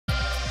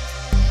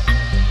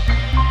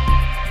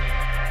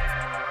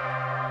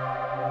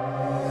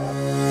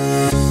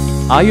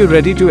Are you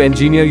ready to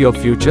engineer your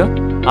future?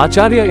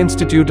 Acharya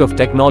Institute of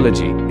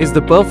Technology is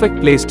the perfect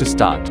place to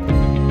start.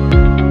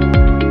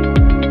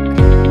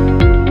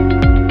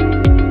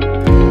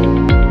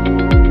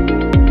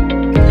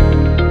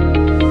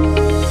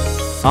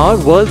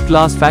 Our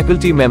world-class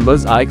faculty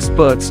members are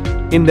experts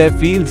in their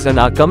fields and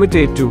are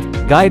committed to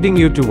guiding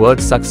you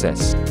towards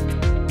success.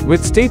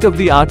 With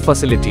state-of-the-art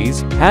facilities,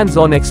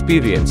 hands-on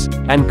experience,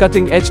 and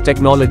cutting-edge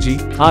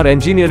technology, our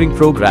engineering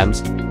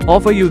programs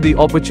offer you the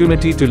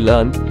opportunity to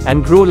learn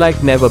and grow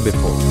like never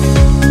before.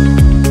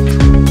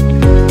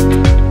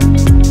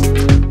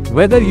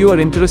 Whether you are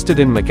interested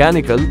in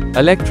mechanical,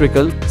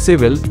 electrical,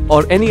 civil,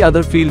 or any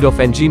other field of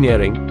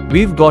engineering,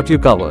 we've got you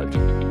covered.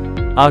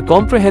 Our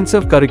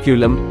comprehensive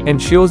curriculum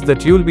ensures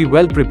that you'll be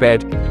well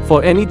prepared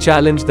for any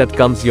challenge that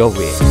comes your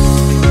way.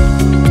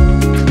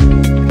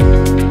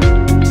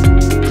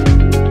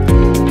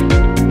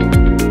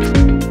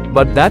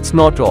 But that's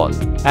not all.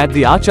 At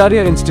the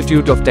Acharya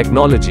Institute of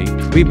Technology,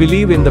 we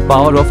believe in the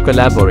power of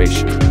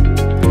collaboration.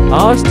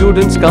 Our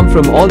students come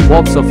from all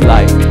walks of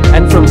life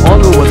and from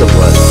all over the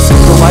world,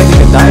 providing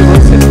a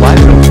diverse and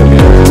vibrant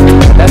community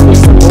that will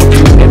support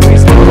you every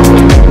step of the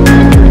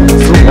way.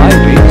 So why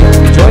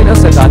wait? Join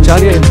us at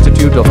Acharya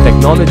Institute of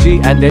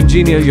Technology and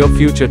engineer your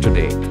future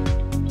today.